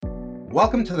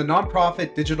Welcome to the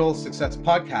Nonprofit Digital Success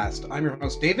Podcast. I'm your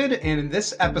host, David, and in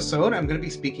this episode, I'm going to be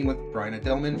speaking with Bryna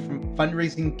Dillman from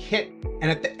Fundraising Kit. And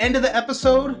at the end of the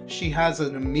episode, she has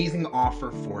an amazing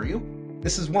offer for you.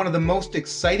 This is one of the most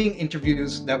exciting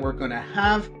interviews that we're going to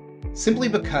have simply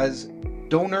because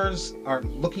donors are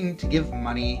looking to give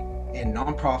money and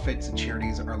nonprofits and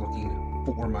charities are looking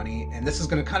for money. And this is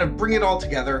going to kind of bring it all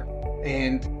together.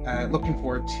 And looking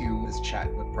forward to this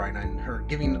chat with Bryna and her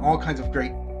giving all kinds of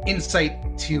great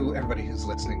insight to everybody who's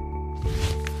listening.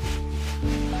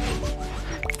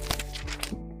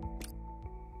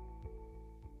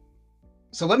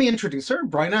 So let me introduce her.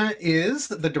 Bryna is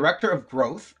the Director of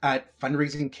Growth at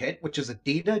Fundraising Kit, which is a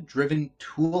data-driven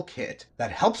toolkit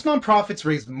that helps nonprofits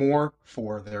raise more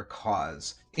for their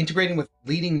cause. Integrating with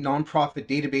leading nonprofit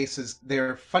databases,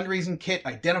 their Fundraising Kit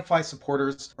identifies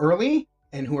supporters early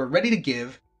and who are ready to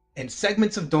give, and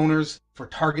segments of donors for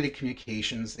targeted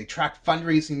communications. They track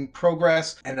fundraising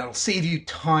progress, and that'll save you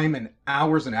time and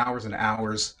hours and hours and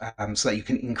hours so that you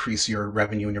can increase your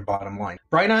revenue and your bottom line.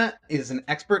 Bryna is an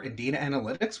expert in data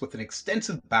analytics with an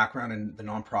extensive background in the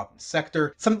nonprofit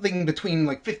sector, something between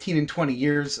like 15 and 20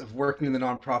 years of working in the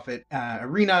nonprofit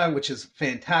arena, which is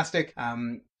fantastic.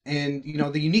 And, you know,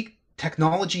 the unique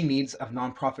technology needs of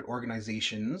nonprofit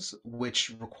organizations,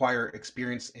 which require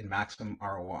experience in maximum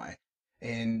ROI.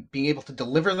 And being able to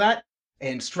deliver that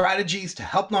and strategies to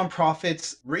help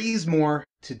nonprofits raise more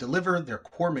to deliver their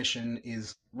core mission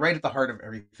is right at the heart of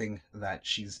everything that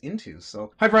she's into.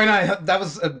 So, hi, Bryna. That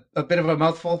was a bit of a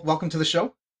mouthful. Welcome to the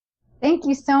show. Thank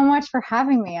you so much for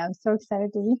having me. I'm so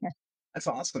excited to be here. That's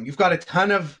awesome. You've got a ton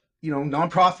of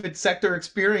nonprofit sector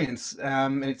experience,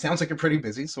 and it sounds like you're pretty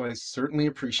busy. So I certainly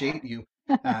appreciate you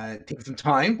taking some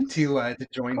time to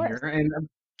join here. And I'm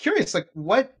curious, like,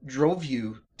 what drove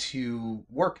you to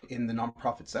work in the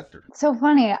nonprofit sector? So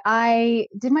funny. I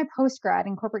did my postgrad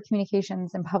in corporate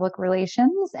communications and public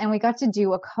relations, and we got to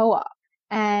do a co-op.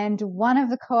 And one of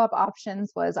the co-op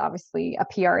options was obviously a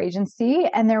PR agency.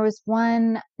 And there was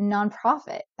one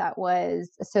nonprofit that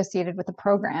was associated with the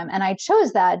program. And I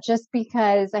chose that just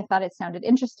because I thought it sounded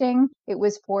interesting. It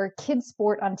was for Kids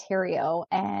Sport Ontario.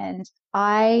 And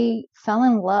I fell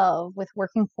in love with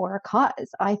working for a cause.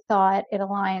 I thought it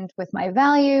aligned with my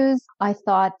values. I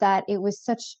thought that it was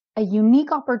such a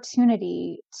unique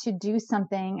opportunity to do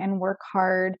something and work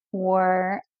hard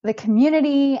for the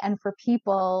community and for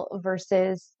people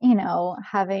versus,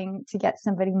 having to get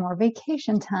somebody more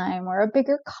vacation time or a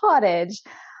bigger cottage.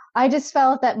 I just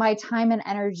felt that my time and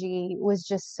energy was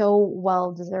just so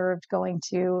well deserved going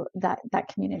to that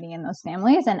community and those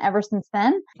families. And ever since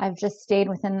then, I've just stayed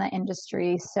within the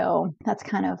industry. So that's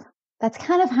kind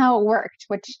of how it worked,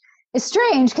 which is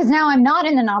strange because now I'm not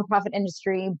in the nonprofit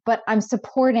industry, but I'm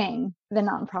supporting the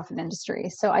nonprofit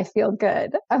industry. So I feel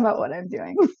good about what I'm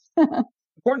doing.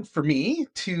 Important for me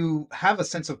to have a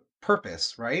sense of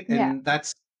purpose, right? And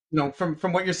that's,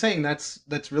 from what you're saying,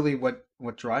 that's really what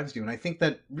drives you. And I think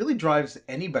that really drives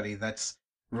anybody that's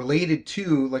related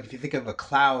to, like, if you think of a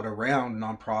cloud around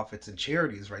nonprofits and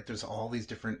charities, right? There's all these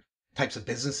different types of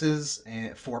businesses,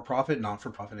 and for-profit,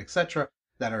 non-for-profit, etc.,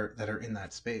 that are in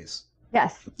that space.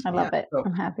 Yes, I love it. So,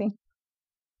 I'm happy.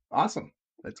 Awesome.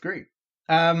 That's great.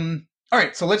 All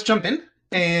right, so let's jump in.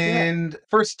 And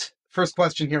first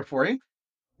question here for you.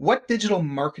 What digital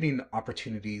marketing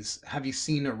opportunities have you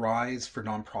seen arise for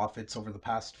nonprofits over the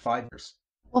past 5 years?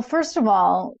 Well, first of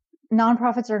all,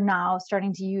 nonprofits are now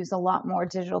starting to use a lot more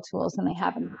digital tools than they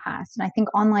have in the past. And I think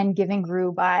online giving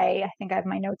grew by, I think I have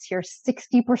my notes here,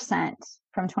 60%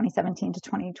 from 2017 to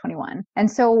 2021.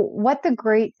 And so what the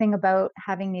great thing about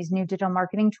having these new digital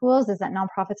marketing tools is that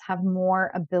nonprofits have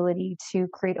more ability to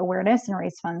create awareness and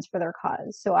raise funds for their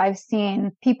cause. So I've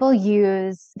seen people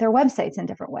use their websites in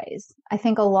different ways. I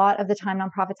think a lot of the time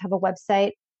nonprofits have a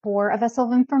website for a vessel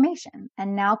of information.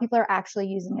 And now people are actually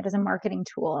using it as a marketing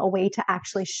tool, a way to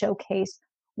actually showcase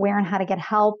where and how to get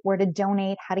help, where to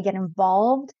donate, how to get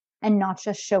involved, and not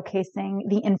just showcasing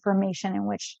the information in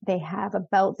which they have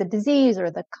about the disease or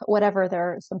the whatever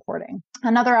they're supporting.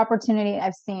 Another opportunity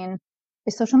I've seen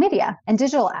is social media and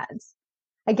digital ads.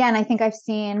 Again, I think I've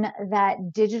seen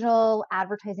that digital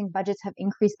advertising budgets have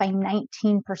increased by 19%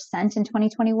 in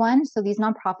 2021. So these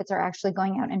nonprofits are actually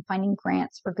going out and finding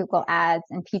grants for Google Ads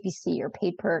and PPC or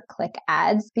paid per click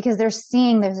ads because they're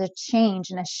seeing there's a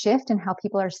change and a shift in how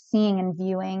people are seeing and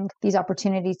viewing these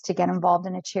opportunities to get involved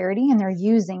in a charity, and they're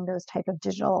using those type of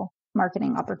digital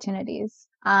marketing opportunities.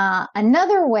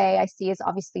 Another way I see is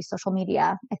obviously social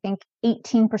media. I think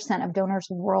 18% of donors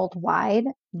worldwide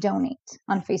donate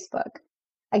on Facebook.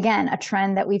 again, a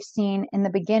trend that we've seen in the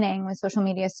beginning when social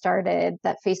media started,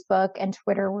 that Facebook and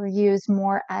Twitter were used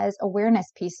more as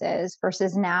awareness pieces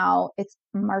versus now it's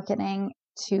marketing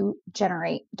to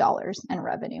generate dollars and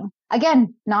revenue.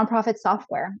 Again, nonprofit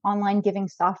software, online giving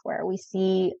software. We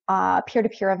see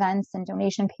peer-to-peer events and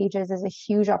donation pages as a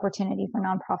huge opportunity for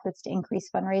nonprofits to increase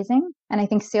fundraising. And I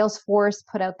think Salesforce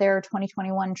put out their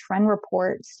 2021 trend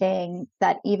report saying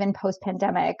that even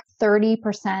post-pandemic,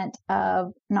 30%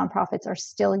 of nonprofits are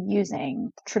still using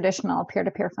traditional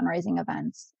peer-to-peer fundraising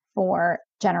events for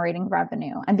generating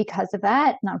revenue. And because of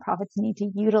that, nonprofits need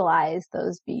to utilize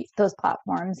those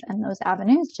platforms and those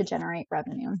avenues to generate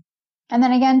revenue. And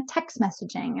then again, text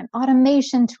messaging and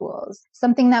automation tools,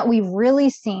 something that we've really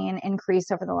seen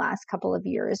increase over the last couple of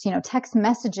years. Text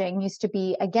messaging used to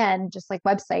be, again, just like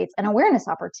websites, an awareness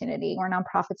opportunity where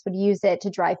nonprofits would use it to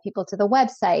drive people to the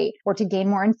website or to gain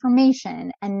more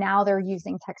information. And now they're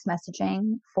using text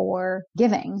messaging for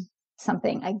giving,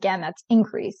 something, again, that's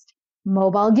increased.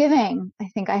 Mobile giving. I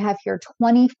think I have here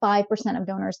 25% of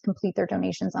donors complete their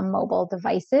donations on mobile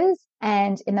devices.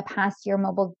 And in the past year,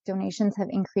 mobile donations have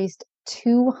increased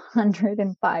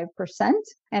 205%.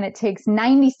 And it takes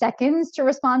 90 seconds to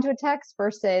respond to a text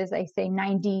versus, I say,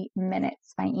 90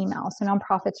 minutes by email. So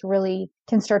nonprofits really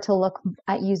can start to look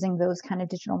at using those kind of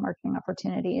digital marketing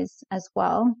opportunities as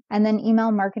well. And then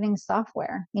email marketing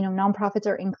software. Nonprofits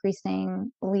are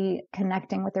increasingly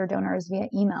connecting with their donors via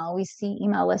email. We see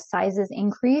email list sizes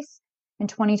increase. In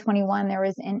 2021, there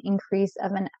was an increase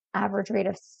of an average rate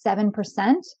of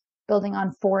 7%, building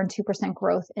on 4% and 2%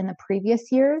 growth in the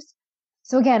previous years.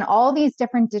 So again, all these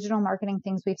different digital marketing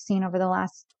things we've seen over the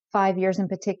last 5 years in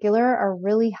particular are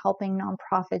really helping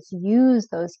nonprofits use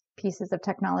those pieces of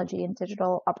technology and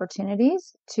digital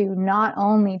opportunities to not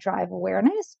only drive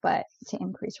awareness, but to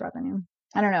increase revenue.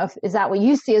 I don't know is that what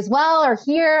you see as well or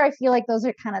here? I feel like those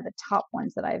are kind of the top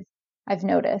ones that I've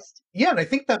noticed. Yeah, and I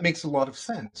think that makes a lot of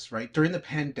sense, right? During the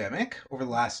pandemic, over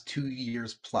the last 2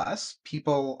 years plus,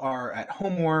 people are at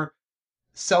home more.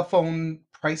 Cell phone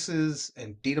prices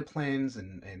and data plans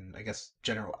and I guess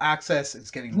general access is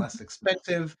getting less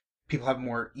expensive. People have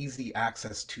more easy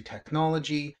access to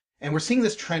technology. And we're seeing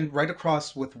this trend right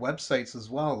across with websites as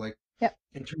well. Like Yep.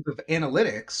 in terms of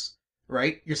analytics,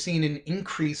 right? You're seeing an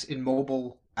increase in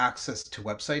mobile access to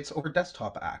websites over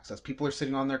desktop access. People are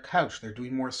sitting on their couch, they're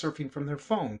doing more surfing from their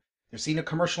phone. They're seeing a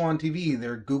commercial on TV,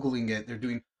 they're Googling it, they're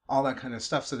doing all that kind of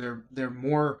stuff. So they're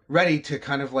more ready to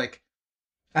kind of like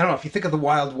I don't know if you think of the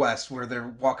Wild West where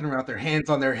they're walking around with their hands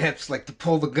on their hips, like to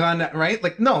pull the gun, right?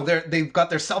 Like, no, they've got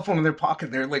their cell phone in their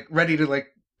pocket. They're like ready to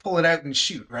like pull it out and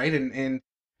shoot, right? And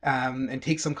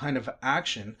take some kind of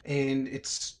action. And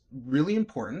it's really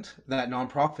important that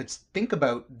nonprofits think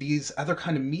about these other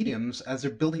kind of mediums as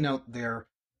they're building out their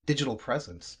digital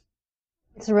presence.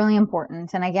 It's really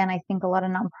important. And again, I think a lot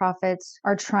of nonprofits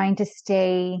are trying to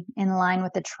stay in line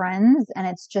with the trends. And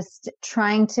it's just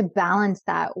trying to balance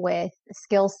that with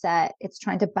skill set. It's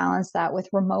trying to balance that with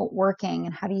remote working.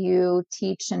 And how do you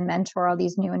teach and mentor all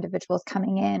these new individuals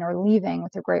coming in or leaving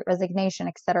with a great resignation,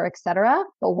 et cetera, et cetera.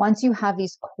 But once you have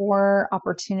these core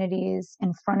opportunities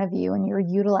in front of you and you're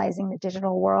utilizing the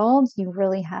digital world, you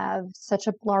really have such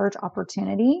a large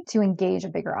opportunity to engage a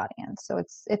bigger audience. So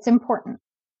it's important.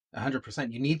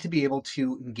 100%. You need to be able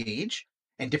to engage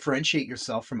and differentiate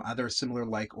yourself from other similar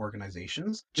like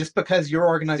organizations. Just because your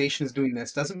organization is doing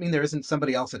this doesn't mean there isn't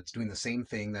somebody else that's doing the same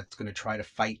thing that's going to try to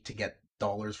fight to get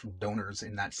dollars from donors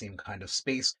in that same kind of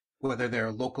space, whether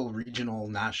they're local, regional,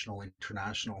 national,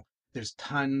 international. There's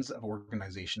tons of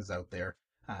organizations out there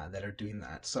that are doing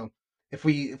that. So if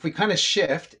we kind of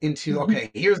shift into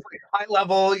okay, here's like high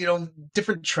level,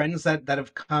 different trends that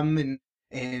have come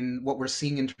and what we're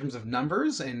seeing in terms of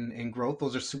numbers and growth,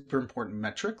 those are super important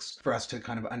metrics for us to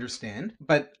kind of understand.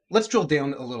 But let's drill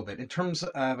down a little bit in terms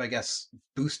of, I guess,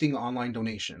 boosting online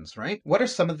donations, right? What are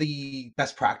some of the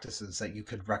best practices that you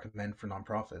could recommend for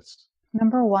nonprofits?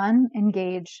 Number one,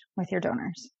 engage with your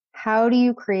donors. How do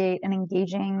you create an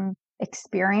engaging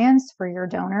experience for your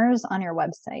donors on your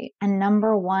website? And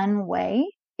number one way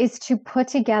is to put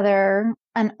together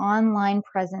an online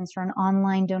presence or an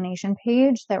online donation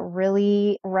page that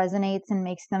really resonates and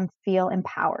makes them feel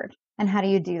empowered. And how do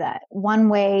you do that? One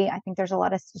way, I think there's a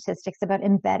lot of statistics about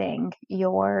embedding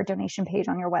your donation page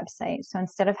on your website. So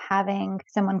instead of having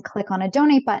someone click on a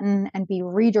donate button and be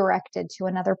redirected to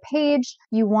another page,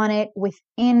 you want it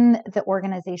within the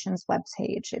organization's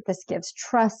webpage. This gives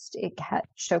trust. It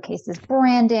showcases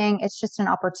branding. It's just an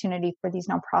opportunity for these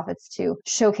nonprofits to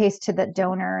showcase to the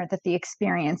donor that the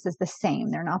experience is the same.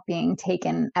 They're not being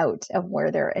taken out of where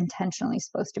they're intentionally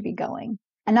supposed to be going.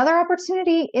 Another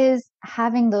opportunity is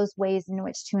having those ways in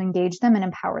which to engage them and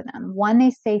empower them. One, they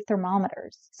say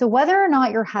thermometers. So whether or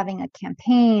not you're having a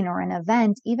campaign or an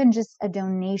event, even just a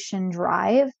donation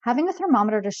drive, having a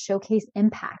thermometer to showcase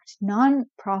impact.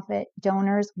 Nonprofit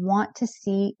donors want to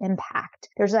see impact.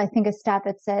 There's, I think, a stat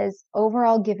that says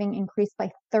overall giving increased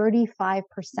by 35%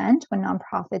 when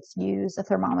nonprofits use a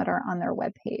thermometer on their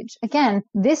webpage. Again,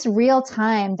 this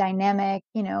real-time dynamic,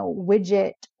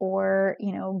 widget or,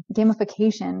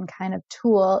 gamification kind of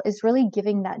tool is really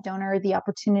giving that donor the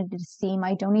opportunity to see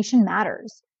my donation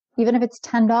matters. Even if it's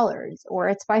 $10 or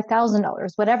it's $5,000,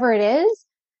 whatever it is,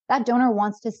 that donor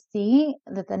wants to see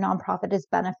that the nonprofit is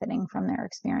benefiting from their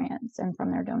experience and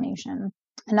from their donation.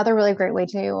 Another really great way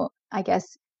to, I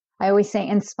guess, I always say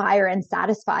inspire and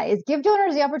satisfy is give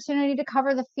donors the opportunity to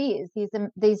cover the fees,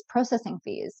 these processing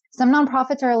fees. Some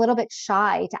nonprofits are a little bit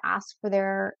shy to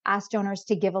ask donors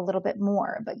to give a little bit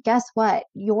more, but guess what?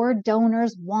 Your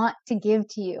donors want to give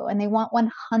to you and they want 100%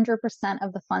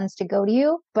 of the funds to go to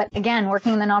you. But again,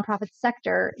 working in the nonprofit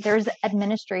sector, there's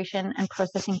administration and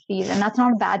processing fees, and that's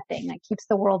not a bad thing. That keeps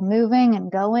the world moving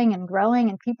and going and growing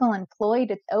and people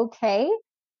employed. It's okay.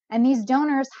 And these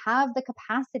donors have the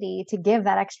capacity to give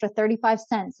that extra 35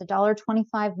 cents,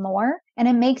 $1.25 more, and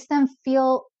it makes them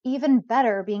feel even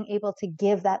better being able to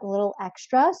give that little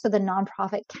extra so the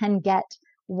nonprofit can get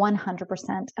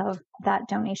 100% of that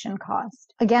donation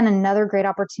cost. Again, another great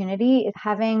opportunity is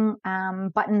having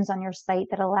buttons on your site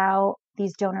that allow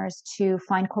these donors to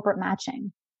find corporate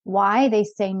matching. Why? They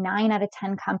say 9 out of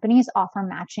 10 companies offer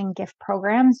matching gift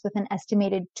programs with an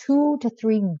estimated $2 to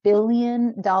 $3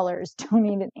 billion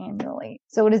donated annually.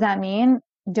 So what does that mean?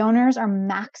 Donors are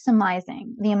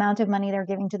maximizing the amount of money they're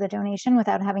giving to the donation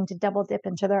without having to double dip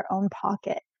into their own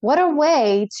pocket. What a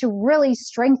way to really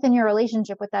strengthen your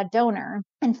relationship with that donor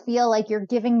and feel like you're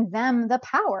giving them the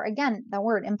power. Again, the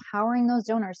word empowering those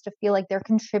donors to feel like they're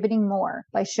contributing more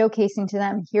by showcasing to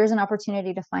them, here's an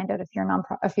opportunity to find out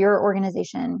if your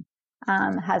organization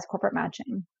has corporate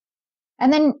matching.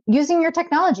 And then using your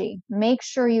technology, make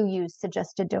sure you use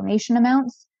suggested donation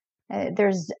amounts.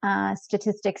 There's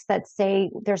statistics that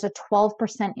say there's a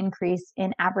 12% increase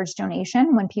in average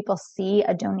donation when people see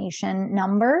a donation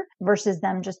number versus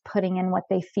them just putting in what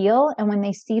they feel. And when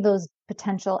they see those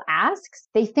potential asks,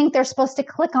 they think they're supposed to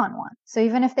click on one. So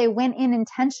even if they went in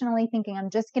intentionally thinking, I'm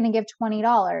just going to give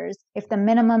 $20, if the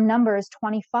minimum number is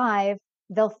 25,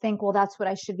 they'll think, well, that's what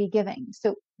I should be giving.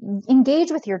 So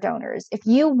engage with your donors. If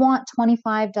you want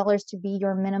 $25 to be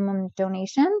your minimum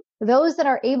donation, those that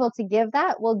are able to give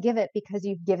that will give it because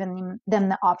you've given them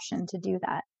the option to do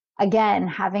that. Again,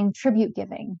 having tribute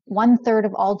giving. 1/3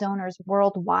 of all donors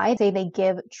worldwide say they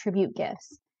give tribute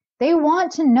gifts. They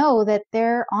want to know that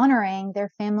they're honoring their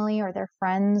family or their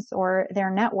friends or their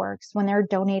networks when they're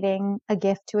donating a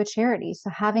gift to a charity.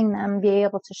 So having them be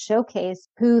able to showcase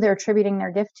who they're attributing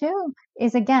their gift to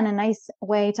is, again, a nice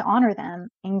way to honor them,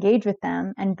 engage with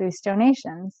them, and boost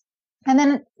donations. And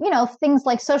then, things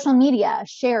like social media,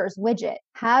 shares, widget,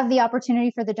 have the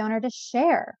opportunity for the donor to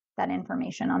share that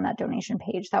information on that donation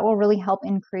page. That will really help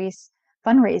increase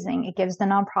fundraising. It gives the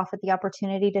nonprofit the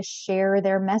opportunity to share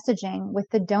their messaging with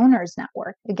the donors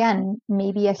network. Again,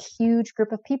 maybe a huge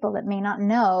group of people that may not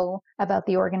know about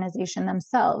the organization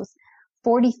themselves.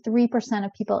 43%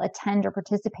 of people attend or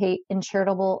participate in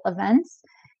charitable events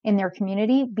in their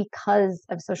community because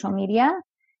of social media.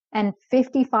 And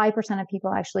 55% of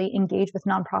people actually engage with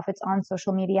nonprofits on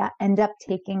social media, end up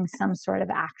taking some sort of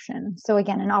action. So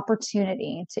again, an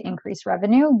opportunity to increase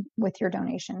revenue with your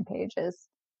donation pages.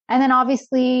 And then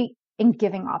obviously in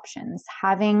giving options,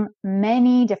 having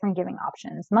many different giving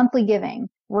options, monthly giving,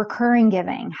 recurring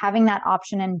giving, having that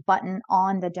option and button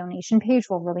on the donation page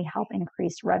will really help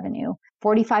increase revenue.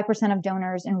 45% of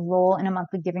donors enroll in a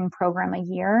monthly giving program a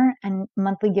year, and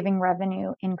monthly giving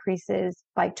revenue increases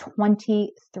by 23%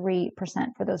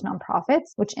 for those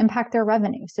nonprofits, which impact their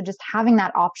revenue. So just having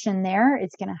that option there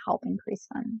is going to help increase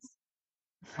funds.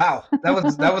 Wow, that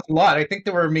was a lot. I think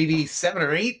there were maybe 7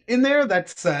 or 8 in there.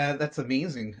 That's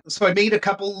amazing. So I made a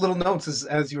couple little notes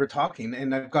as you were talking,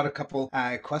 and I've got a couple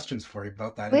questions for you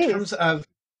about that. In Please. terms of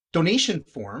donation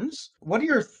forms, what are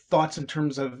your thoughts in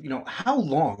terms of, how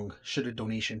long should a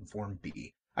donation form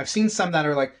be? I've seen some that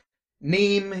are like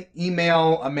name,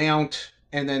 email, amount,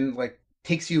 and then like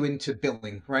takes you into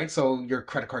billing, right? So your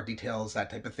credit card details, that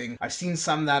type of thing. I've seen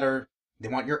some that are they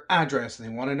want your address and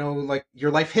they want to know like your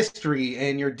life history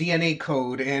and your DNA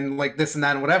code and like this and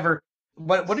that and whatever.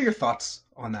 What are your thoughts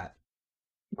on that?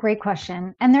 Great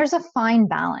question. And there's a fine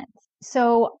balance.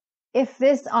 So if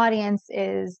this audience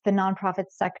is the nonprofit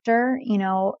sector,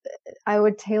 I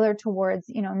would tailor towards,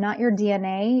 not your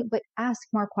DNA, but ask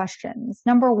more questions.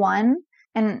 Number one,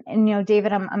 and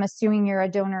David, I'm assuming you're a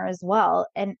donor as well.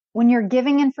 And when you're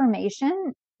giving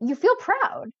information, you feel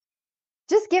proud.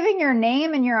 Just giving your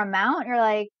name and your amount, you're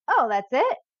like, oh, that's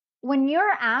it. When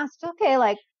you're asked, okay,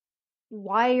 like,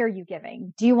 why are you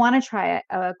giving? Do you want to try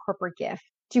a corporate gift?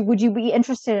 Would you be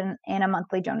interested in a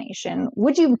monthly donation?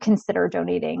 Would you consider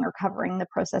donating or covering the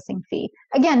processing fee?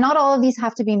 Again, not all of these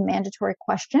have to be mandatory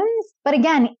questions, but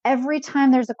again, every time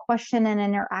there's a question and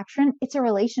interaction, it's a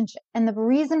relationship. And the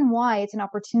reason why it's an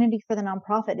opportunity for the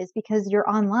nonprofit is because you're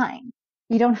online.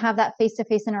 You don't have that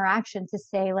face-to-face interaction to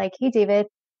say like, hey, David,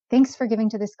 thanks for giving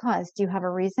to this cause. Do you have a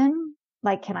reason?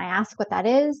 Like, can I ask what that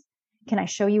is? Can I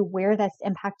show you where this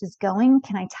impact is going?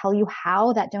 Can I tell you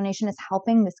how that donation is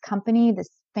helping this company, this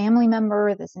family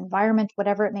member, this environment,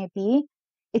 whatever it may be?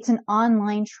 It's an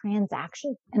online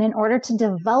transaction. And in order to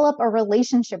develop a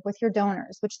relationship with your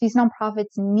donors, which these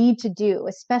nonprofits need to do,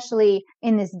 especially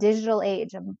in this digital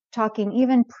age, I'm talking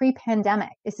even pre-pandemic,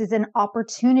 this is an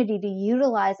opportunity to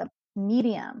utilize a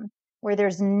medium where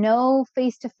there's no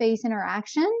face-to-face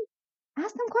interaction.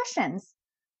 Ask them questions.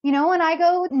 When I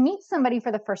go meet somebody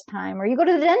for the first time, or you go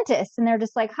to the dentist and they're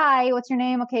just like, hi, what's your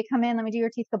name? Okay, come in, let me do your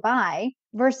teeth, goodbye.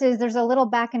 Versus there's a little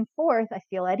back and forth. I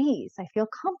feel at ease. I feel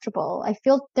comfortable. I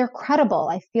feel they're credible.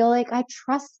 I feel like I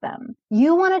trust them.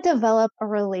 You want to develop a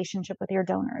relationship with your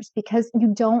donors because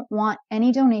you don't want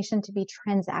any donation to be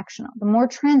transactional. The more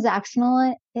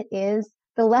transactional it is,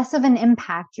 the less of an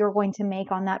impact you're going to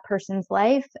make on that person's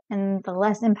life, and the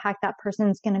less impact that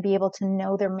person's going to be able to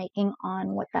know they're making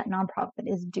on what that nonprofit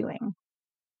is doing.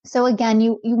 So again,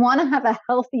 you want to have a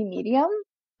healthy medium,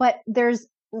 but there's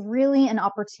really an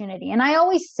opportunity. And I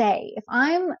always say, if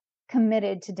I'm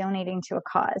committed to donating to a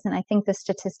cause, and I think the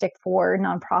statistic for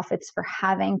nonprofits for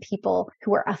having people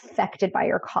who are affected by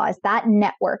your cause, that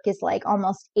network is like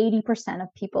almost 80% of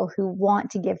people who want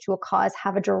to give to a cause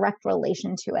have a direct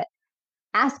relation to it.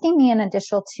 Asking me an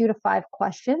additional 2 to 5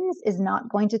 questions is not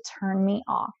going to turn me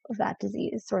off of that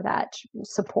disease or that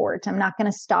support. I'm not going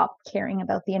to stop caring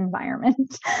about the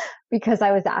environment because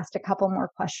I was asked a couple more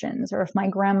questions. Or if my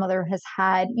grandmother has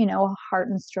had, heart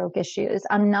and stroke issues,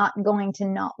 I'm not going to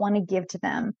not want to give to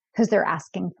them because they're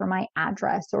asking for my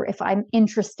address, or if I'm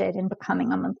interested in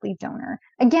becoming a monthly donor.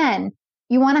 Again,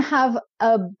 you want to have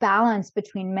a balance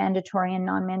between mandatory and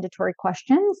non-mandatory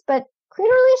questions, but create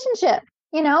a relationship,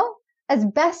 as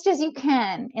best as you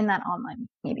can in that online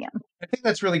medium. I think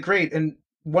that's really great. And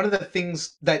one of the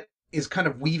things that is kind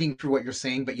of weaving through what you're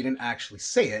saying, but you didn't actually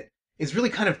say it, is really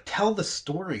kind of tell the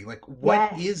story. Like,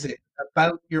 what Yes. is it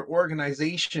about your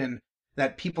organization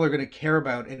that people are going to care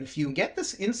about? And if you get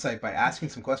this insight by asking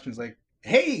some questions like,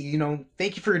 hey,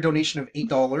 thank you for your donation of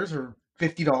 $8 or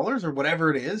 $50 or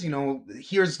whatever it is,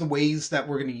 here's the ways that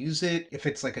we're going to use it if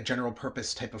it's like a general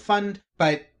purpose type of fund.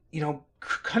 But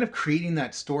kind of creating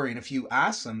that story. And if you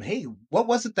ask them, hey, what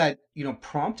was it that,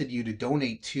 prompted you to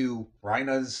donate to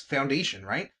Bryna's foundation,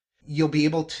 right? You'll be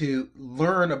able to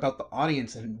learn about the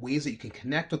audience and ways that you can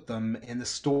connect with them and the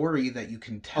story that you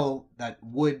can tell that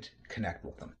would connect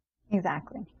with them.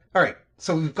 Exactly. All right.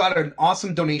 So we've got an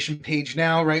awesome donation page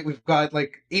now, right? We've got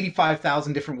like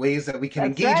 85,000 different ways that we can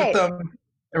That's engage with right. them,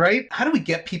 right? How do we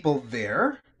get people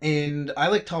there? And I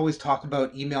like to always talk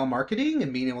about email marketing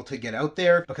and being able to get out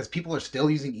there because people are still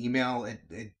using email.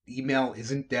 Email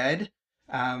isn't dead.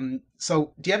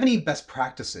 So do you have any best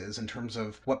practices in terms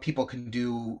of what people can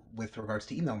do with regards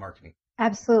to email marketing?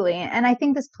 Absolutely. And I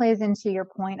think this plays into your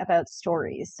point about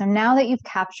stories. So now that you've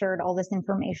captured all this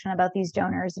information about these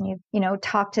donors and you've,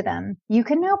 talked to them, you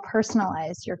can now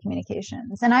personalize your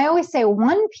communications. And I always say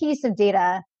one piece of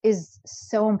data is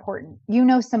so important.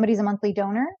 Somebody's a monthly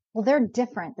donor. Well, they're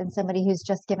different than somebody who's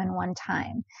just given one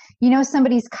time.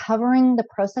 Somebody's covering the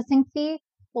processing fee.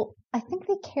 Well, I think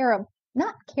they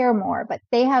not care more, but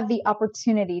they have the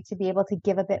opportunity to be able to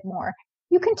give a bit more.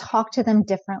 You can talk to them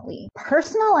differently.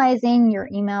 Personalizing your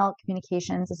email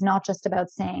communications is not just about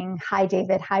saying, hi,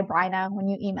 David, hi, Bryna, when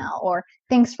you email, or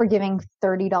thanks for giving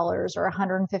 $30 or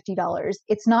 $150.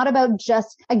 It's not about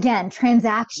just, again,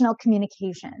 transactional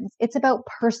communications. It's about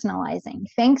personalizing.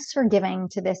 Thanks for giving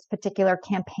to this particular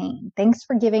campaign. Thanks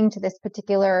for giving to this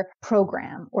particular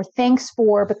program, or thanks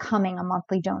for becoming a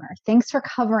monthly donor. Thanks for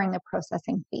covering the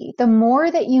processing fee. The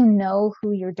more that you know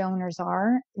who your donors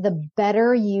are, the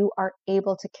better you are able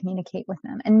to communicate with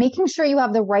them, and making sure you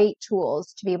have the right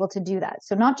tools to be able to do that.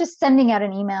 So not just sending out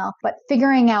an email, but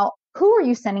figuring out who are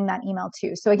you sending that email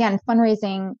to? So again,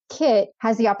 Fundraising Kit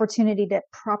has the opportunity to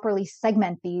properly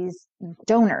segment these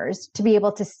donors to be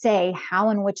able to say how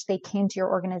and which they came to your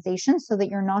organization so that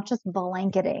you're not just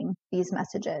blanketing these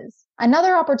messages.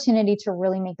 Another opportunity to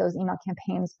really make those email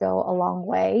campaigns go a long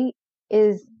way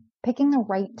is picking the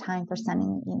right time for sending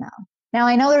an email. Now,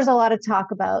 I know there's a lot of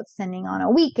talk about sending on a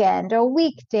weekend, a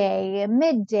weekday, a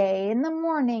midday, in the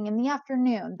morning, in the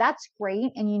afternoon. That's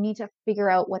great. And you need to figure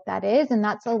out what that is. And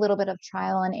that's a little bit of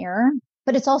trial and error,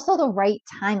 but it's also the right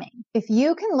timing. If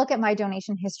you can look at my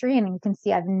donation history and you can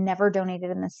see I've never donated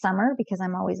in the summer because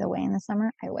I'm always away in the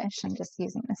summer. I wish. I'm just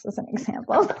using this as an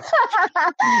example.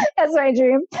 That's my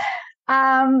dream.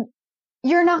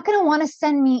 You're not going to want to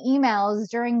send me emails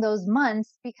during those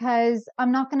months because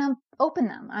I'm not going to open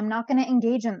them. I'm not going to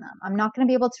engage in them. I'm not going to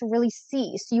be able to really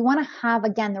see. So you want to have,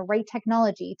 again, the right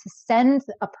technology to send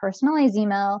a personalized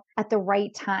email at the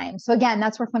right time. So again,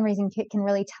 that's where Fundraising Kit can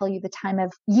really tell you the time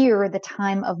of year, the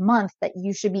time of month that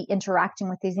you should be interacting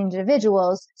with these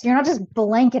individuals. So you're not just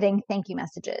blanketing thank you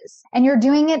messages, and you're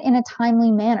doing it in a timely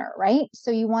manner, right?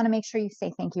 So you want to make sure you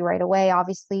say thank you right away,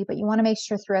 obviously, but you want to make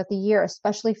sure throughout the year,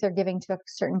 especially if they're giving to a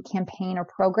certain campaign or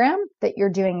program, that you're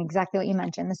doing exactly what you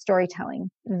mentioned, the storytelling.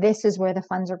 This is where the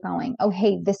funds are going. Oh,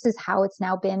 hey, this is how it's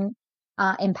now been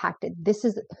impacted. This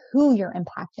is who you're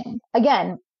impacting.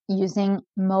 Again, using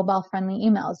mobile friendly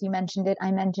emails. You mentioned it.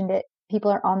 I mentioned it.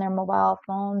 People are on their mobile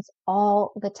phones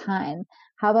all the time.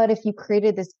 How about if you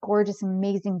created this gorgeous,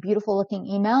 amazing, beautiful looking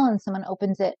email and someone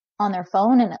opens it on their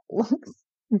phone and it looks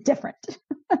different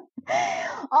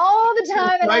all the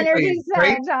time and energy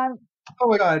spent on. Oh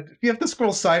my God. If you have to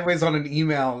scroll sideways on an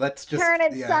email, that's just, turn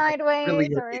it yeah, sideways,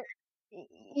 really or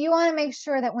you want to make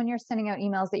sure that when you're sending out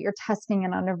emails that you're testing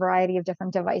it on a variety of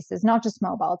different devices, not just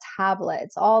mobile,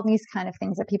 tablets, all these kind of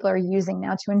things that people are using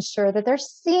now to ensure that they're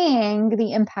seeing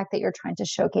the impact that you're trying to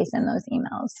showcase in those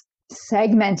emails.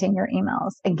 Segmenting your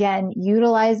emails. Again,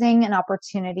 utilizing an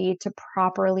opportunity to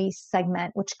properly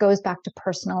segment, which goes back to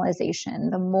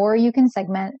personalization. The more you can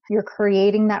segment, you're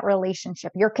creating that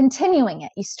relationship. You're continuing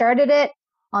it. You started it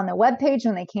on the webpage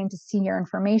when they came to see your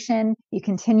information. You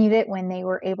continued it when they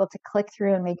were able to click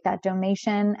through and make that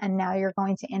donation. And now you're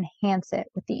going to enhance it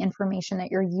with the information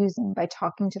that you're using by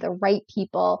talking to the right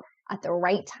people at the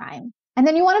right time. And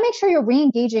then you want to make sure you're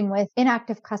re-engaging with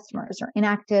inactive customers or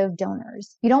inactive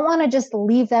donors. You don't want to just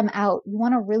leave them out. You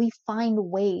want to really find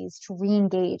ways to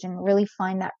re-engage and really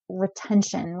find that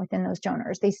retention within those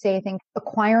donors. They say, I think,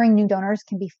 acquiring new donors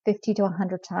can be 50 to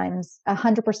 100 times,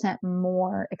 100%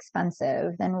 more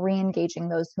expensive than re-engaging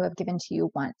those who have given to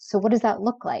you once. So what does that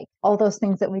look like? All those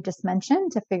things that we just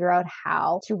mentioned to figure out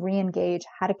how to re-engage,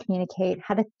 how to communicate,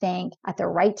 how to thank at the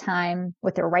right time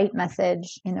with the right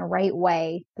message in the right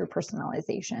way through personalization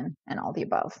and all the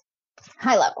above.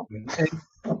 High level.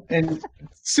 And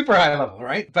super high level,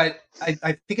 right? But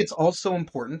I think it's also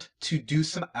important to do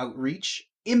some outreach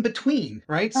in between,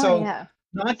 right? So yeah.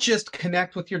 Not just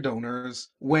connect with your donors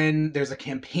when there's a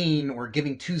campaign or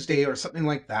Giving Tuesday or something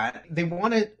like that. They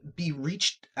want to be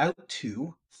reached out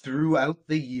to throughout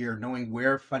the year, knowing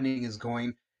where funding is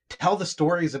going. Tell the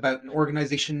stories about an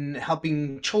organization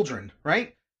helping children,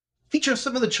 right? Feature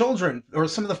some of the children or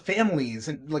some of the families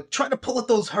and like try to pull at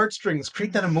those heartstrings,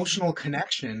 create that emotional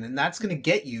connection, and that's going to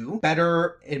get you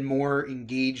better and more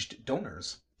engaged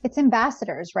donors. It's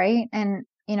ambassadors, right? And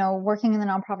working in the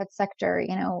nonprofit sector,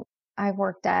 I've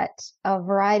worked at a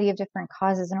variety of different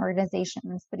causes and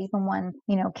organizations, but even one,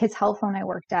 Kids Health Phone I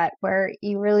worked at, where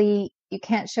you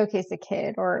can't showcase a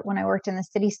kid. Or when I worked in the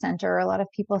city center, a lot of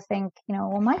people think,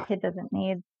 well, my kid doesn't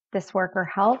need this work or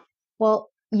help. Well,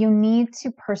 you need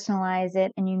to personalize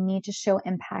it and you need to show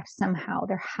impact somehow.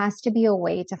 There has to be a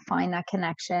way to find that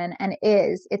connection. And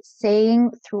it's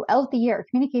saying throughout the year,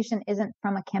 communication isn't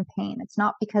from a campaign. It's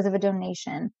not because of a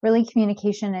donation. Really,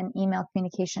 communication and email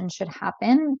communication should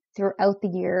happen throughout the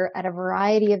year at a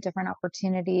variety of different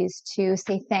opportunities to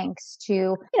say thanks,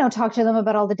 to, talk to them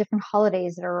about all the different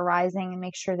holidays that are arising and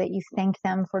make sure that you thank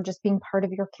them for just being part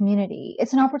of your community.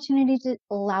 It's an opportunity to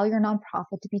allow your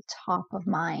nonprofit to be top of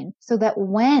mind so that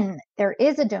when there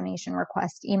is a donation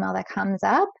request email that comes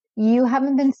up, you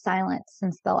haven't been silent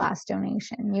since the last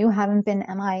donation. You haven't been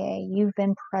MIA. You've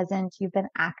been present, you've been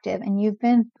active, and you've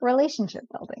been relationship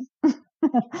building.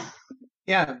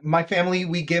 Yeah, my family,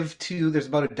 we give to, there's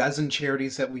about a dozen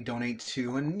charities that we donate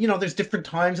to. And, there's different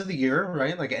times of the year,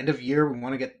 right? Like end of year, we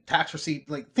want to get tax receipt,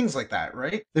 like things like that,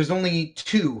 right? There's only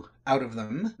 2 out of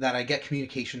them that I get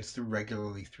communications through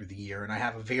regularly through the year. And I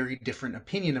have a very different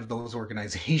opinion of those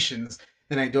organizations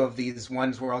than I do of these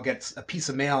ones where I'll get a piece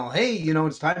of mail. Hey,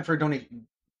 it's time for a donation.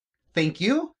 Thank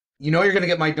you. you know you're going to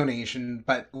get my donation,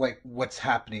 but like what's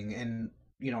happening? And,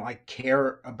 I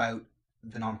care about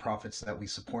the nonprofits that we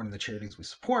support and the charities we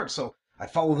support. So I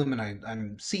follow them and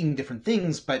I'm seeing different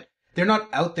things, but they're not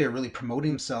out there really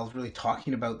promoting themselves, really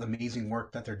talking about the amazing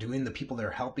work that they're doing, the people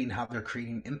they're helping, how they're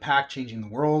creating impact, changing the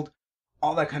world,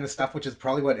 all that kind of stuff, which is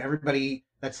probably what everybody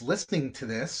that's listening to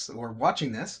this or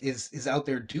watching this is out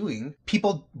there doing.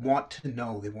 People want to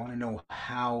know. They want to know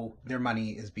how their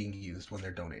money is being used when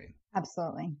they're donating.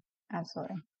 Absolutely.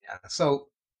 Absolutely. Yeah. So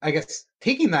I guess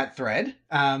taking that thread,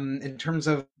 in terms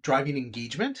of driving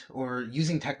engagement or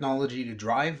using technology to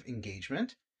drive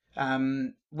engagement,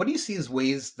 what do you see as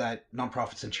ways that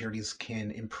nonprofits and charities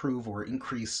can improve or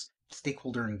increase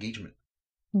stakeholder engagement?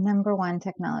 Number one,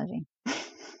 technology.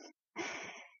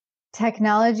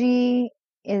 Technology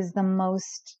is the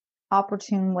most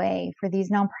opportune way for these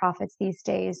nonprofits these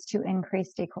days to increase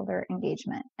stakeholder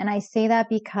engagement. And I say that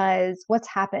because what's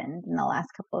happened in the last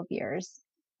couple of years,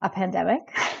 a pandemic,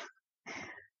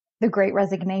 the great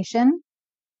resignation,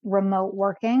 remote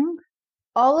working,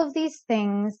 all of these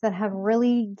things that have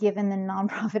really given the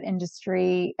nonprofit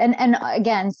industry, and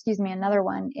again, excuse me, another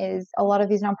one is a lot of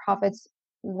these nonprofits,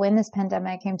 when this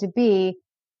pandemic came to be,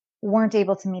 weren't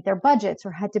able to meet their budgets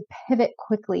or had to pivot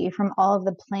quickly from all of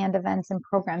the planned events and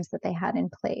programs that they had in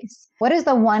place. What is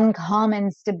the one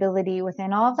common stability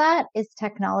within all of that? Is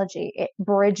technology. It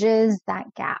bridges that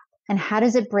gap. And how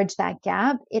does it bridge that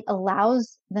gap? It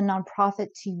allows the nonprofit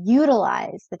to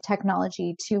utilize the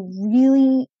technology to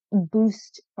really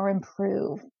boost or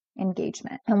improve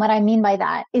engagement. And what I mean by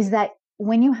that is that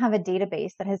when you have a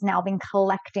database that has now been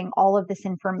collecting all of this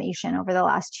information over the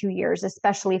last 2 years,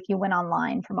 especially if you went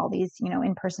online from all these,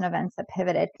 in-person events that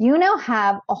pivoted, you now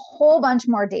have a whole bunch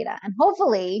more data. And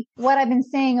hopefully what I've been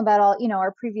saying about all,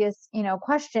 our previous,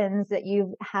 questions, that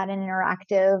you've had an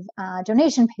interactive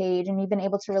donation page and you've been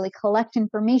able to really collect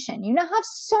information. You now have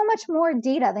so much more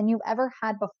data than you've ever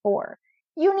had before.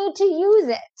 You need to use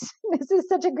it. This is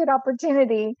such a good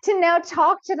opportunity to now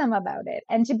talk to them about it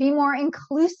and to be more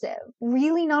inclusive.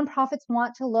 Really, nonprofits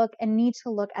want to look and need to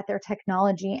look at their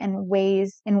technology and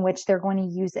ways in which they're going to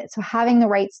use it. So having the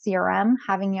right CRM,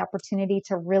 having the opportunity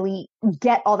to really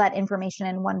get all that information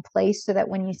in one place so that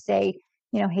when you say,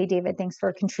 hey, David, thanks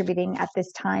for contributing at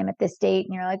this time, at this date.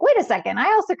 And you're like, wait a second, I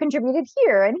also contributed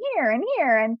here and here and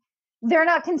here. And they're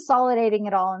not consolidating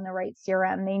it all in the right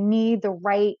CRM. They need the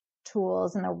right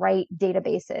tools and the right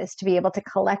databases to be able to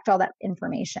collect all that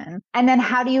information. And then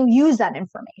how do you use that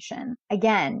information?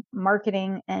 Again,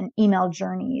 marketing and email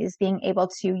journeys, being able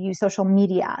to use social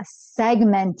media,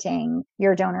 segmenting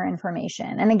your donor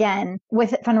information. And again,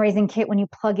 with Fundraising Kit, when you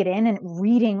plug it in and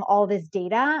reading all this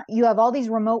data, you have all these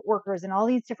remote workers in all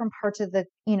these different parts of the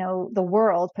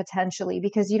world potentially,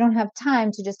 because you don't have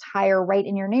time to just hire right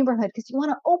in your neighborhood because you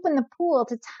want to open the pool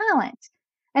to talent.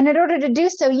 And in order to do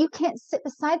so, you can't sit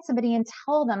beside somebody and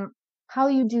tell them how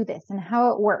you do this and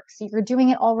how it works. You're doing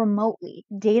it all remotely.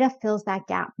 Data fills that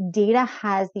gap. Data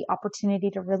has the opportunity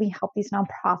to really help these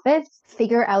nonprofits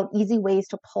figure out easy ways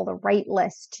to pull the right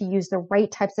list, to use the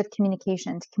right types of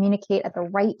communication, to communicate at the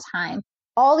right time.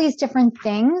 All these different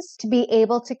things to be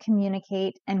able to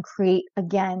communicate and create,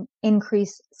 again,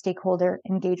 increase stakeholder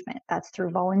engagement. That's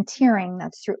through volunteering.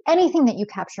 That's through anything that you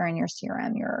capture in your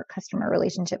CRM, your customer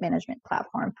relationship management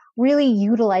platform, really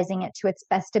utilizing it to its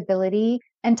best ability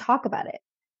and talk about it.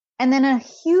 And then a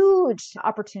huge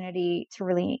opportunity to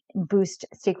really boost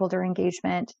stakeholder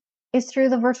engagement is through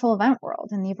the virtual event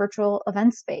world and the virtual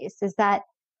event space, is that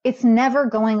it's never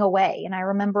going away. And I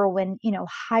remember when,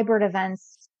 hybrid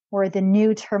events or the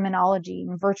new terminology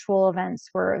and virtual events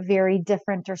were very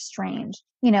different or strange.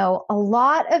 A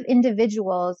lot of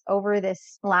individuals over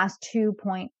this last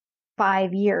 2.5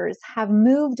 years have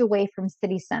moved away from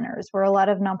city centers where a lot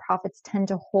of nonprofits tend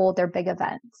to hold their big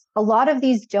events. A lot of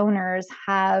these donors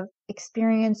have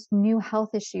experienced new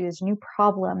health issues, new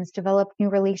problems, developed new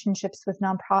relationships with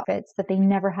nonprofits that they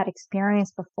never had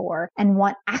experienced before and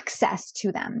want access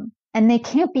to them. And they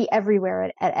can't be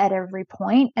everywhere at every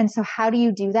point. And so how do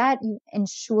you do that? You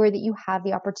ensure that you have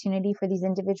the opportunity for these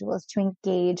individuals to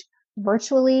engage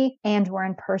virtually and or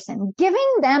in person,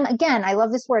 giving them, again, I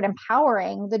love this word,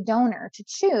 empowering the donor to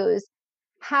choose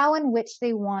how and which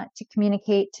they want to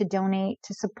communicate, to donate,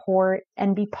 to support,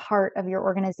 and be part of your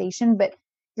organization. But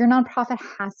your nonprofit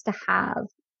has to have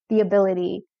the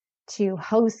ability to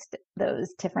host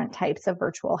those different types of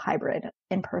virtual, hybrid,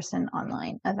 in-person,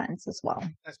 online events as well.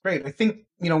 That's great. I think,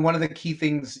 one of the key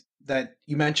things that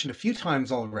you mentioned a few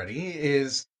times already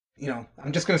is,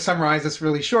 I'm just going to summarize this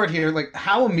really short here. Like,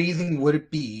 how amazing would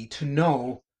it be to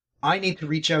know I need to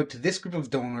reach out to this group of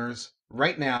donors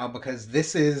right now because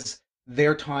this is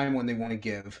their time when they want to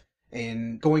give.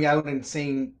 and going out and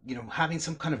saying, having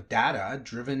some kind of data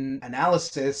driven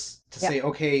analysis to Yep. say,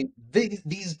 okay,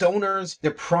 these donors,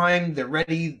 they're primed, they're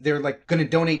ready, they're like going to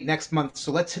donate next month.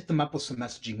 So let's hit them up with some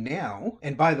messaging now.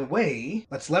 And by the way,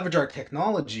 let's leverage our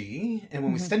technology. And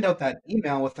when we Mhm. send out that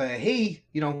email with a, hey,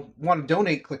 want to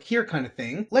donate, click here kind of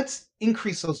thing, let's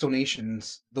increase those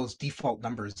donations, those default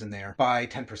numbers in there by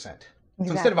 10%.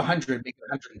 So instead of Exactly. 100, make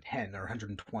it 110 or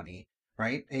 120,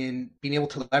 right? And being able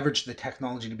to leverage the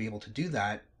technology to be able to do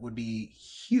that would be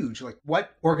huge. Like,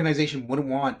 what organization wouldn't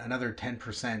want another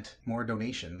 10% more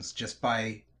donations just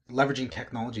by leveraging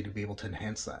technology to be able to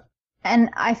enhance that?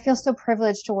 And I feel so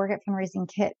privileged to work at Fundraising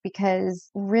Kit because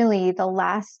really the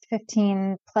last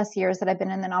 15 plus years that I've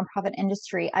been in the nonprofit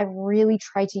industry, I've really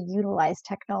tried to utilize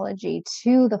technology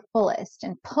to the fullest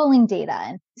and pulling data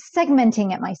and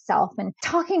segmenting it myself and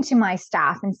talking to my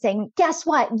staff and saying, guess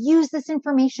what? Use this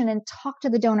information and talk to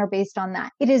the donor based on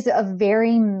that. It is a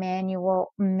very manual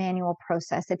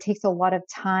process. It takes a lot of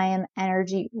time,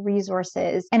 energy,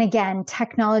 resources. And again,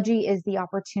 technology is the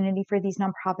opportunity for these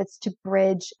nonprofits to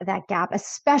bridge that gap,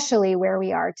 especially where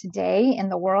we are today in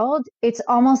the world. It's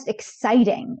almost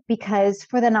exciting because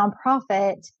for the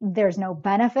nonprofit, there's no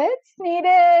benefits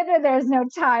needed, there's no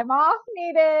time off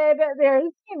needed.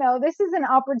 This is an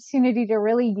opportunity to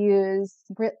really use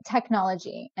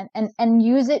technology and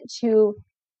use it to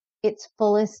its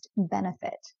fullest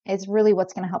benefit. Is really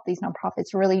what's going to help these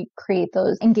nonprofits really create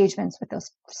those engagements with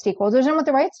those stakeholders and with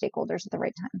the right stakeholders at the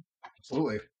right time.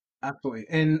 Absolutely. Absolutely.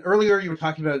 And earlier you were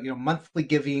talking about, monthly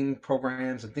giving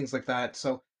programs and things like that.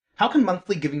 So how can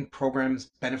monthly giving programs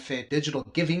benefit digital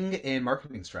giving and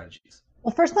marketing strategies?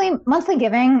 Well, firstly, monthly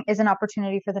giving is an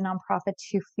opportunity for the nonprofit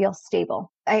to feel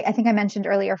stable. I think I mentioned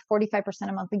earlier 45%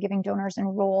 of monthly giving donors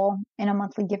enroll in a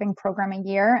monthly giving program a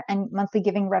year, and monthly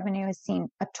giving revenue has seen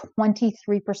a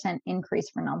 23% increase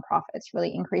for nonprofits,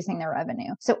 really increasing their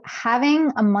revenue. So,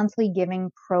 having a monthly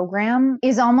giving program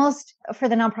is almost for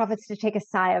the nonprofits to take a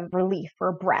sigh of relief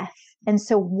or breath. And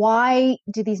so, why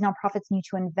do these nonprofits need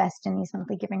to invest in these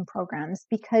monthly giving programs?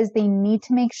 Because they need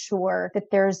to make sure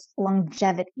that there's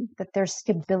longevity, that there's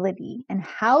stability. And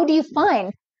how do you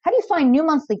find new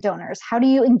monthly donors? How do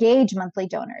you engage monthly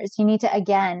donors? You need to,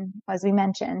 again, as we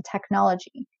mentioned,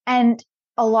 technology. And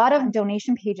a lot of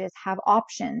donation pages have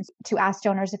options to ask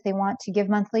donors if they want to give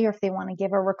monthly or if they want to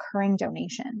give a recurring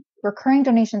donation. Recurring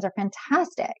donations are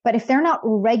fantastic, but if they're not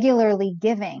regularly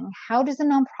giving, how does a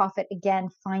nonprofit again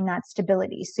find that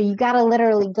stability? So you got to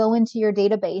literally go into your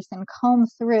database and comb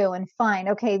through and find,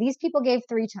 okay, these people gave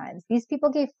 3 times, these people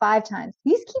gave 5 times,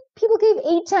 these people gave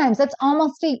 8 times. That's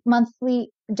almost a monthly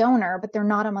donor, but they're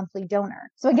not a monthly donor.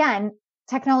 So again,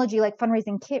 technology like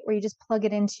Fundraising Kit, where you just plug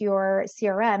it into your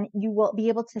CRM, you will be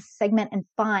able to segment and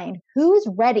find who's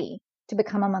ready to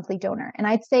become a monthly donor. And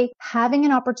I'd say having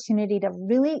an opportunity to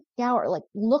really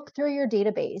look through your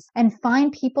database and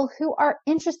find people who are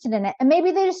interested in it. And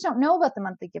maybe they just don't know about the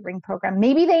monthly giving program.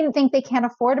 Maybe they think they can't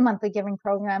afford a monthly giving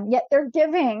program, yet they're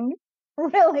giving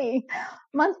really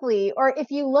monthly. Or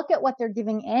if you look at what they're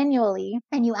giving annually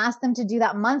and you ask them to do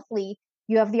that monthly,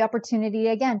 you have the opportunity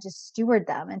again to steward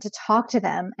them and to talk to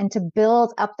them and to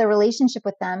build up the relationship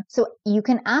with them so you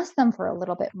can ask them for a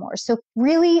little bit more. So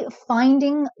really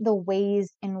finding the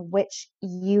ways in which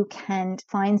you can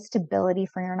find stability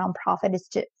for your nonprofit is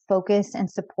to focus and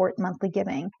support monthly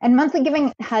giving. And monthly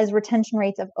giving has retention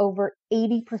rates of over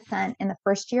 80% in the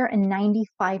first year and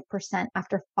 95%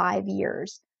 after 5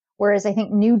 years. Whereas I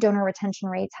think new donor retention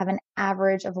rates have an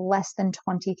average of less than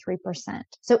 23%.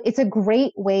 So it's a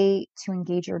great way to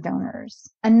engage your donors.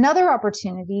 Another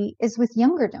opportunity is with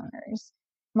younger donors.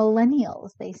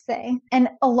 Millennials, they say. And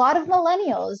a lot of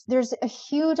millennials, there's a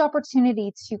huge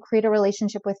opportunity to create a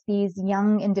relationship with these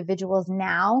young individuals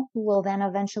now who will then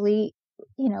eventually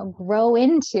grow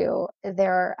into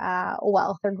their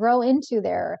wealth or grow into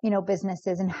their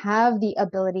businesses and have the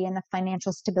ability and the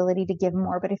financial stability to give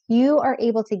more. But if you are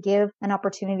able to give an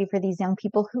opportunity for these young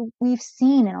people who we've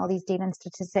seen in all these data and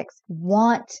statistics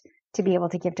want to be able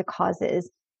to give to causes,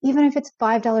 even if it's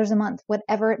 $5 a month,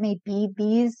 whatever it may be,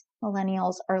 these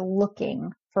millennials are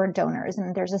looking for donors.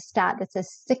 And there's a stat that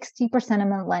says 60% of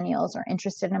millennials are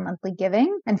interested in monthly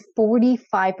giving, and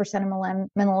 45% of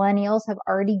millennials have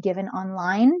already given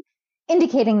online,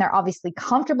 indicating they're obviously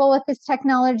comfortable with this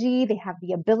technology. They have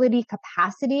the ability,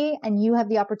 capacity, and you have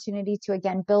the opportunity to,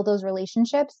 again, build those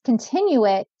relationships, continue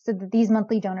it so that these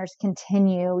monthly donors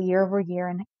continue year over year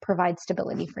and provide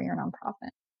stability for your nonprofit.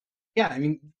 Yeah, I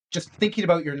mean, just thinking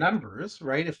about your numbers,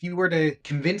 right? If you were to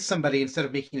convince somebody instead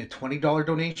of making a $20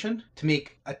 donation to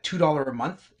make a $2 a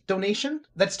month donation,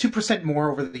 that's 2% more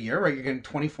over the year, right? You're getting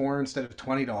 24 instead of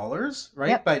 $20, right?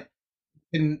 Yep. But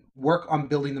can work on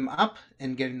building them up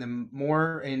and getting them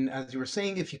more. And as you were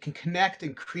saying, if you can connect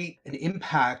and create an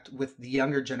impact with the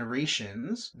younger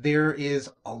generations, there is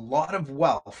a lot of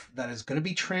wealth that is going to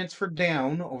be transferred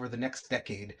down over the next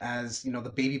decade. As you know, the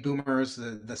baby boomers,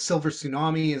 the silver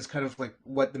tsunami is kind of like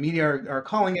what the media are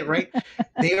calling it, right?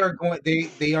 They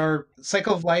are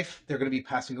cycle of life. They're going to be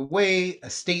passing away.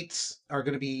 Estates are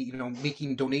going to be,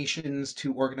 making donations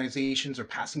to organizations or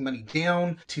passing money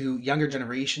down to younger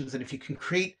generations. And if you can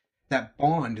create that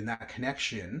bond and that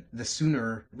connection, the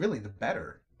sooner, really, the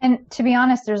better. And to be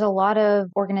honest, there's a lot of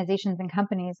organizations and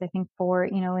companies, I think, for,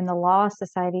 in the law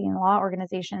society and law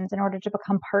organizations, in order to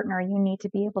become partner, you need to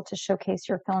be able to showcase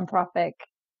your philanthropic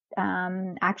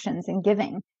actions and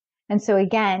giving. And so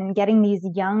again, getting these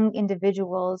young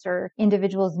individuals or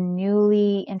individuals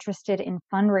newly interested in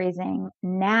fundraising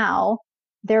now,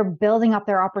 they're building up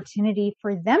their opportunity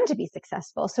for them to be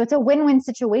successful. So it's a win-win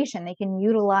situation. They can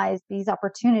utilize these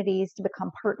opportunities to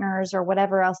become partners or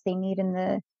whatever else they need in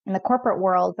the corporate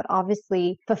world, but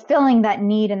obviously fulfilling that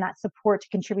need and that support to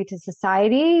contribute to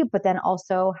society, but then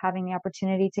also having the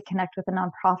opportunity to connect with a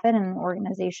nonprofit and an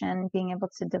organization, being able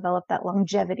to develop that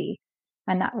longevity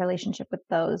and that relationship with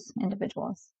those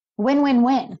individuals. Win, win,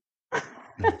 win.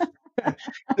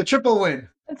 The triple win.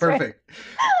 That's Perfect.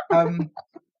 Right.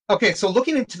 Okay, so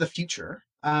looking into the future,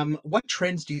 what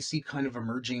trends do you see kind of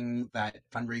emerging that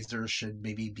fundraisers should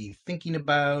maybe be thinking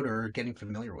about or getting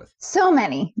familiar with? So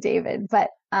many, David, but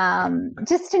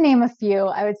just to name a few,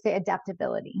 I would say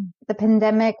adaptability. The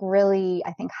pandemic really,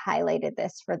 I think, highlighted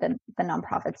this for the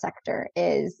nonprofit sector,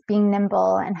 is being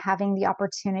nimble and having the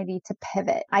opportunity to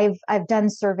pivot. I've done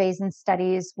surveys and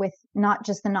studies with not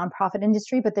just the nonprofit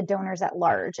industry, but the donors at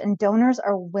large. And donors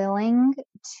are willing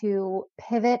to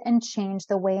pivot and change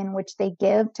the way in which they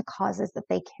give to causes that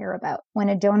they care about. When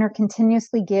a donor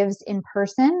continuously gives in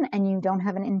person and you don't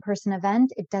have an in-person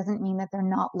event, it doesn't mean that they're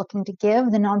not looking to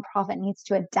give. The nonprofit needs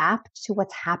to adapt to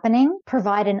what's happening,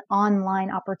 provide an online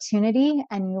opportunity,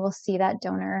 and you will see that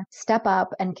donor step up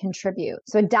and contribute.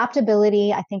 So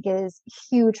adaptability, I think, is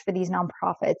huge for these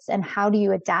nonprofits. And how do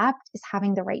you adapt is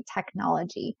having the right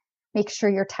technology. Make sure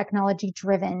you're technology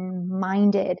driven,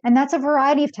 minded. And that's a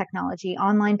variety of technology,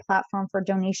 online platform for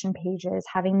donation pages,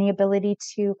 having the ability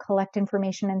to collect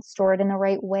information and store it in the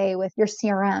right way with your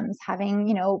CRMs, having,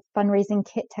 fundraising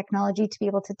kit technology to be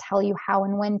able to tell you how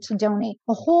and when to donate.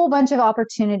 A whole bunch of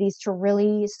opportunities to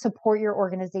really support your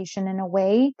organization in a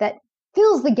way that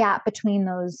fills the gap between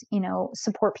those,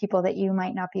 support people that you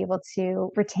might not be able to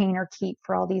retain or keep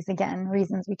for all these, again,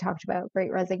 reasons we talked about,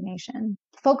 Great Resignation.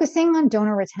 Focusing on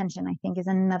donor retention, I think, is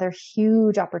another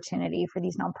huge opportunity for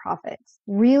these nonprofits.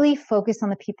 Really focus on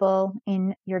the people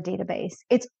in your database.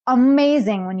 It's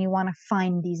amazing when you want to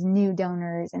find these new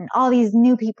donors and all these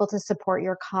new people to support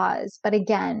your cause. But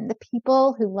again, the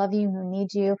people who love you, who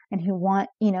need you, and who want,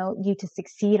 you to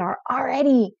succeed are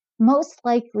already most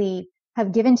likely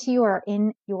have given to you or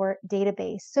in your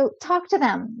database. So talk to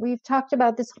them. We've talked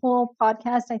about this whole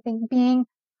podcast, I think, being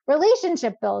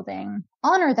relationship building.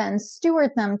 Honor them,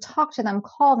 steward them, talk to them,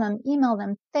 call them, email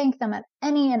them, thank them at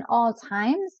any and all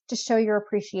times to show your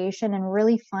appreciation and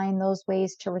really find those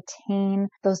ways to retain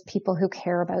those people who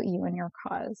care about you and your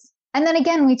cause. And then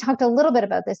again, we talked a little bit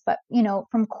about this, but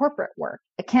from corporate work,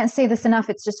 I can't say this enough.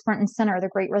 It's just front and center, the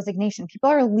Great Resignation. People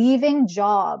are leaving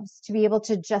jobs to be able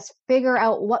to just figure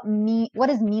out what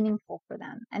is meaningful for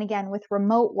them. And again, with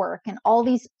remote work and all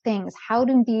these things, how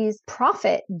do these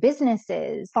profit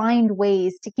businesses find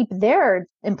ways to keep their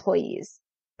employees,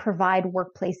 provide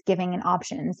workplace giving and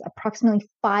options? Approximately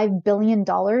 $5 billion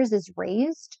is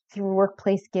raised through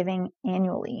workplace giving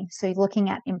annually. So you're looking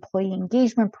at employee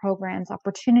engagement programs,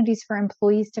 opportunities for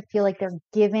employees to feel like they're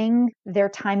giving their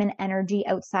time and energy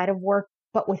outside of work,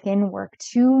 but within work,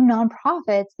 to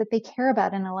nonprofits that they care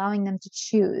about and allowing them to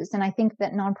choose. And I think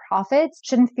that nonprofits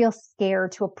shouldn't feel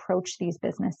scared to approach these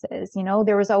businesses.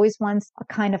 There was always once a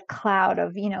kind of cloud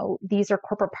of, these are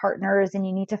corporate partners and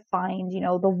you need to find,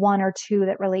 the one or two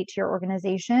that relate to your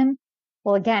organization.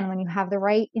 Well, again, when you have the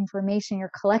right information you're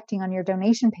collecting on your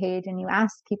donation page and you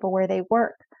ask people where they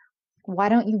work, why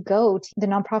don't you go to the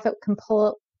nonprofit, can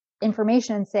pull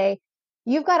information and say,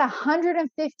 you've got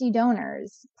 150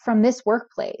 donors from this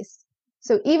workplace.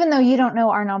 So even though you don't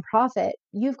know our nonprofit,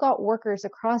 you've got workers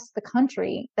across the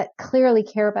country that clearly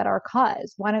care about our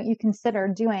cause. Why don't you consider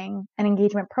doing an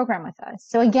engagement program with us?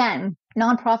 So again,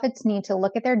 nonprofits need to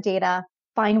look at their data,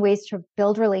 find ways to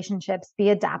build relationships, be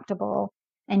adaptable,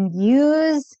 and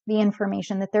use the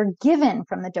information that they're given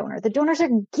from the donor. The donors are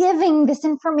giving this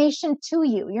information to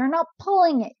you. You're not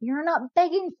pulling it. You're not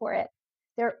begging for it.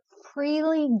 They're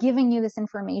freely giving you this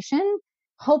information.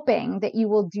 hoping that you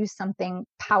will do something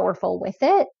powerful with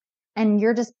it. And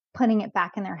you're just putting it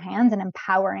back in their hands and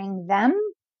empowering them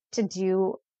to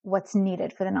do what's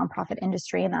needed for the nonprofit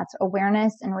industry. And that's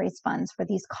awareness and raise funds for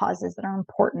these causes that are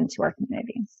important to our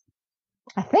communities.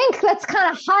 I think that's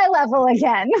kind of high level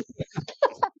again.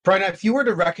 Bryna, if you were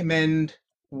to recommend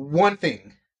one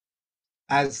thing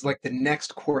as like the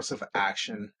next course of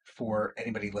action for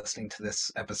anybody listening to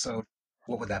this episode,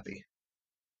 what would that be?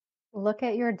 Look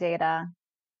at your data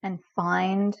and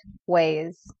find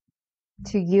ways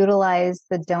to utilize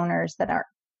the donors that are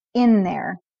in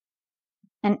there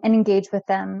and engage with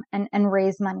them and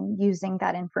raise money using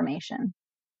that information.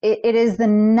 It is the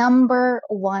number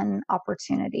one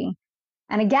opportunity.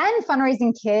 And again,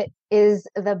 Fundraising Kit is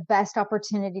the best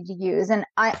opportunity to use. And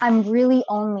I'm really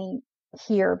only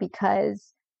here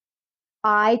because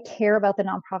I care about the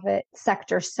nonprofit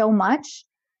sector so much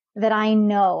that I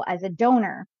know as a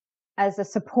donor, as a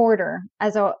supporter,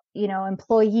 as a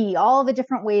employee, all the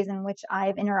different ways in which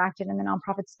I've interacted in the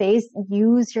nonprofit space.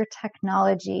 Use your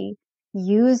technology,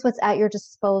 use what's at your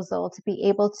disposal to be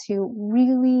able to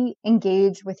really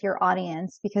engage with your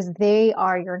audience, because they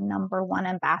are your number one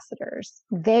ambassadors.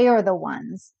 They are the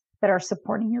ones that are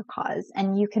supporting your cause,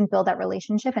 and you can build that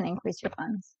relationship and increase your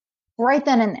funds right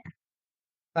then and there.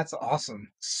 That's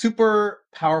awesome. Super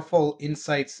powerful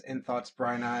insights and thoughts,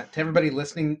 Bryna. To everybody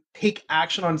listening, take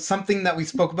action on something that we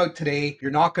spoke about today.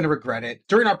 You're not going to regret it.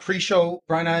 During our pre-show,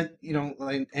 Bryna,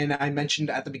 and I mentioned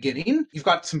at the beginning, you've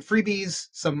got some freebies,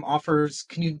 some offers.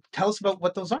 Can you tell us about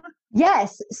what those are?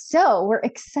 Yes. So we're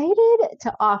excited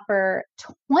to offer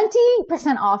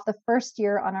 20% off the first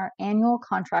year on our annual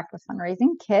contract with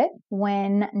Fundraising Kit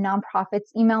when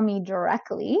nonprofits email me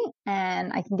directly.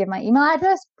 And I can give my email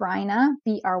address, Bryna,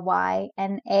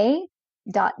 BRYNA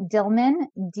 .Dillman,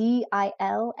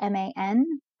 DILMAN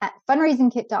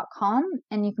 @fundraisingkit.com.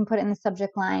 And you can put in the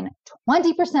subject line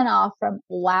 20% off from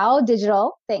Wow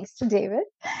Digital, thanks to David.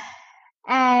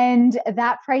 And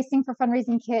that pricing for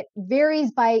Fundraising Kit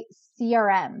varies by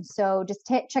CRM. So just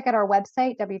check out our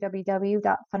website,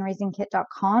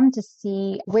 www.fundraisingkit.com, to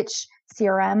see which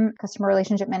CRM, customer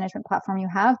relationship management platform you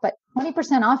have. But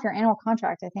 20% off your annual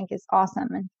contract, I think, is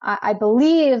awesome. And I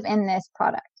believe in this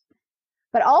product.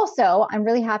 But also, I'm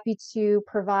really happy to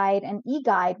provide an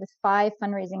e-guide with 5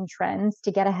 fundraising trends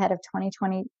to get ahead of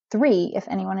 2023 if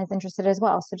anyone is interested as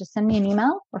well. So just send me an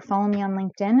email or follow me on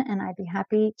LinkedIn, and I'd be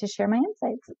happy to share my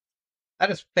insights. That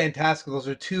is fantastic. Those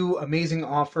are 2 amazing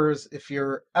offers. If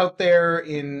you're out there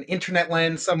in internet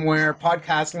land somewhere,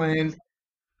 podcast land,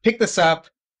 pick this up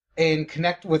and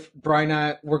connect with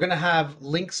Bryna. We're going to have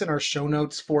links in our show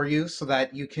notes for you so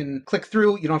that you can click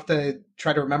through. You don't have to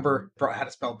try to remember how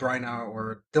to spell Bryna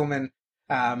or Dillman.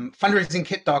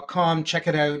 Fundraisingkit.com, check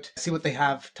it out, see what they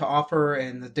have to offer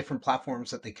and the different platforms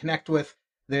that they connect with.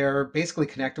 They're basically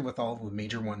connected with all the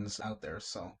major ones out there.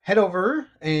 So head over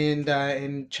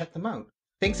and check them out.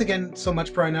 Thanks again so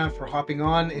much, Bryna, for hopping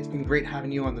on. It's been great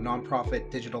having you on the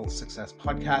Nonprofit Digital Success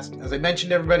Podcast. As I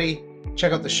mentioned, everybody,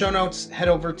 check out the show notes. Head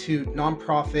over to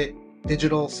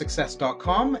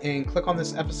nonprofitdigitalsuccess.com and click on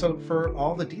this episode for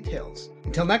all the details.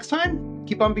 Until next time,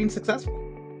 keep on being successful.